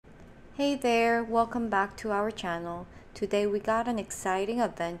Hey there, welcome back to our channel. Today we got an exciting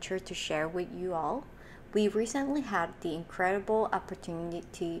adventure to share with you all. We recently had the incredible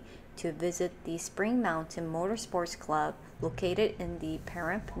opportunity to visit the Spring Mountain Motorsports Club located in the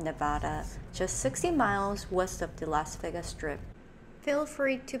Pahrump, Nevada, just 60 miles west of the Las Vegas Strip. Feel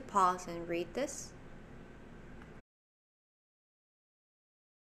free to pause and read this.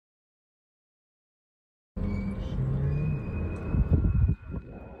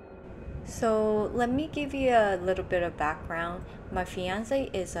 So let me give you a little bit of background. My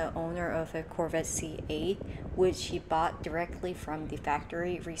fiance is a owner of a Corvette C8, which he bought directly from the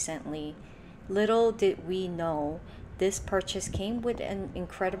factory recently. Little did we know, this purchase came with an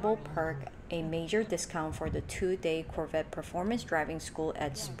incredible perk, a major discount for the 2-day Corvette performance driving school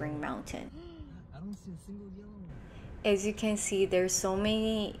at Spring Mountain. As you can see, there's so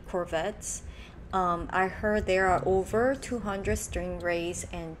many Corvettes. I heard there are over 200 Stingrays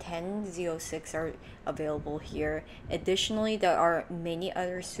and 10 Z06 are available here. Additionally, there are many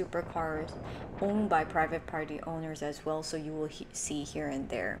other supercars owned by private party owners as well, so you will see here and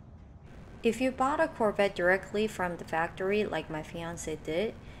there. If you bought a Corvette directly from the factory like my fiance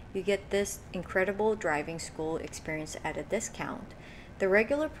did, you get this incredible driving school experience at a discount. The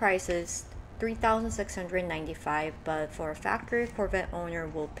regular price is $3,695, but for a factory Corvette owner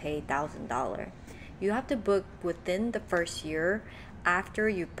will pay $1,000. You have to book within the first year after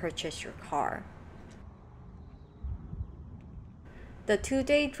you purchase your car. The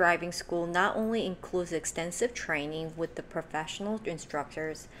 2-day driving school not only includes extensive training with the professional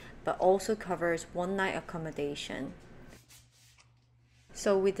instructors, but also covers one-night accommodation.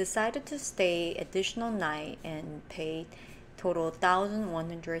 So we decided to stay additional night and paid total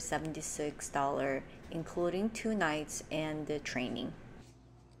 $1,176, including 2 nights and the training.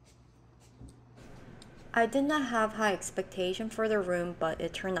 I did not have high expectation for the room, but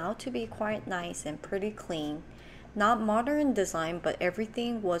it turned out to be quite nice and pretty clean. Not modern design, but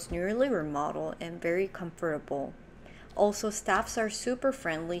everything was newly remodeled and very comfortable. Also, staffs are super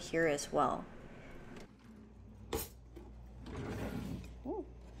friendly here as well.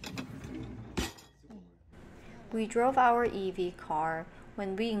 We drove our EV car.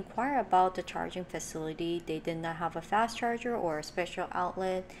 When we inquired about the charging facility, they did not have a fast charger or a special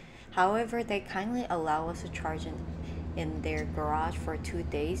outlet. However, they kindly allow us to charge in their garage for 2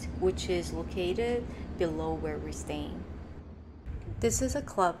 days, which is located below where we're staying. This is a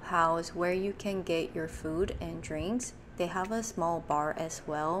clubhouse where you can get your food and drinks. They have a small bar as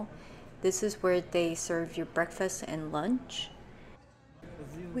well. This is where they serve you breakfast and lunch.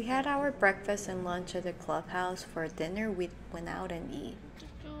 We had our breakfast and lunch at the clubhouse. For dinner, we went out and eat.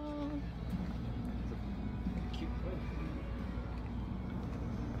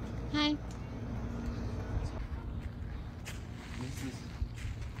 Hi. This is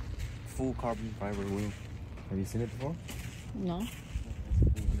full carbon fiber wheel. Have you seen it before? No.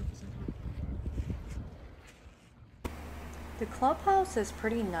 The clubhouse is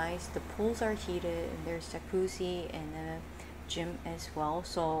pretty nice. The pools are heated and there's jacuzzi and a gym as well.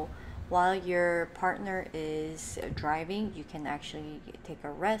 So while your partner is driving, you can actually take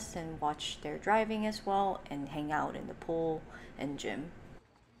a rest and watch their driving as well and hang out in the pool and gym.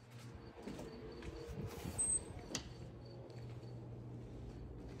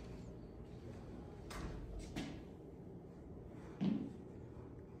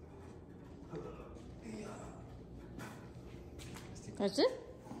 That's it? I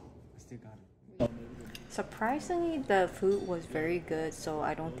still got it. Surprisingly, the food was very good, so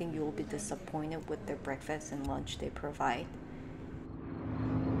I don't think you will be disappointed with the breakfast and lunch they provide.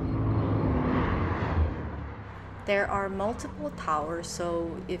 There are multiple towers,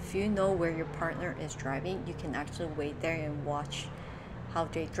 so if you know where your partner is driving, you can actually wait there and watch how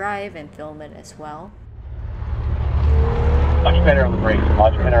they drive and film it as well. Much better on the brakes.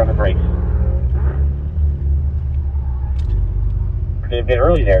 Much better on the brakes. Turned it a bit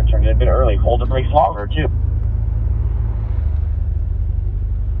early there. Turned it a bit early. Hold the brakes longer too.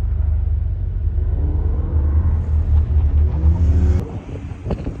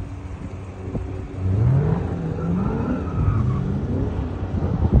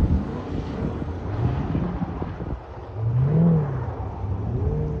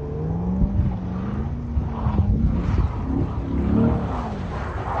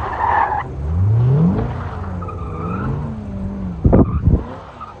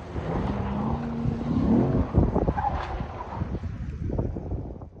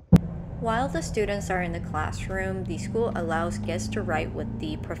 While the students are in the classroom, the school allows guests to ride with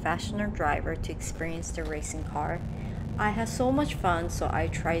the professional driver to experience the racing car. I had so much fun, so I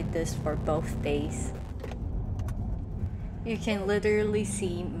tried this for both days. You can literally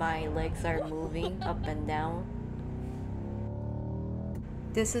see my legs are moving up and down.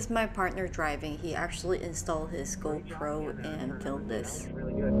 This is my partner driving. He actually installed his GoPro and filmed this.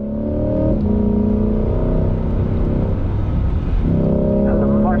 Really good. That was a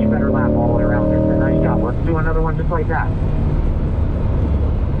much better lap all the way around. It's a nice job. Let's do another one just like that.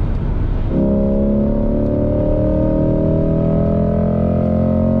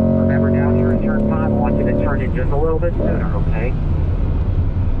 Remember down here in turn 5, I want you to turn it just a little bit sooner, okay?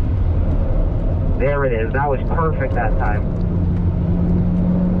 There it is. That was perfect that time.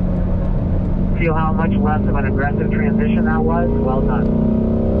 Feel how much less of an aggressive transition that was? Well done.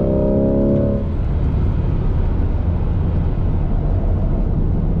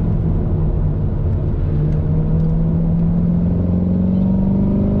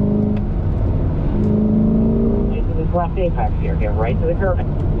 Into this left apex here. Get right to the curve.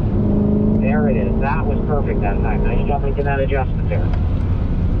 There it is. That was perfect that time. Nice job making that adjustment there.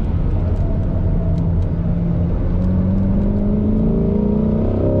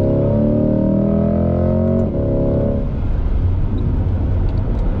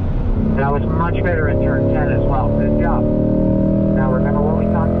 That was much better in turn 10 as well. Good job. Now remember what we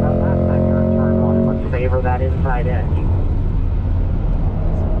talked about last time here in turn 1. Let's favor that inside edge.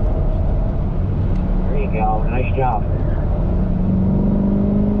 There you go. Nice job.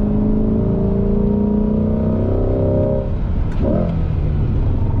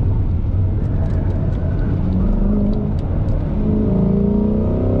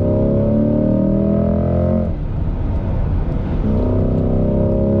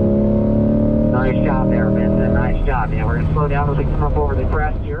 Nice job there, Vincent. Nice job. Yeah, we're going to slow down as we come up over the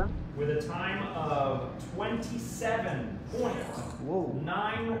crest here. With a time of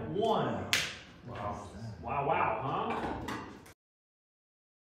 27.91. Wow. Wow, huh?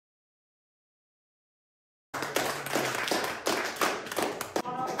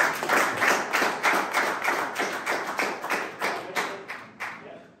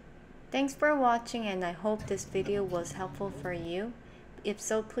 Thanks for watching, and I hope this video was helpful for you. If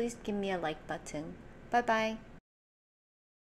so, please give me a like button. Bye bye.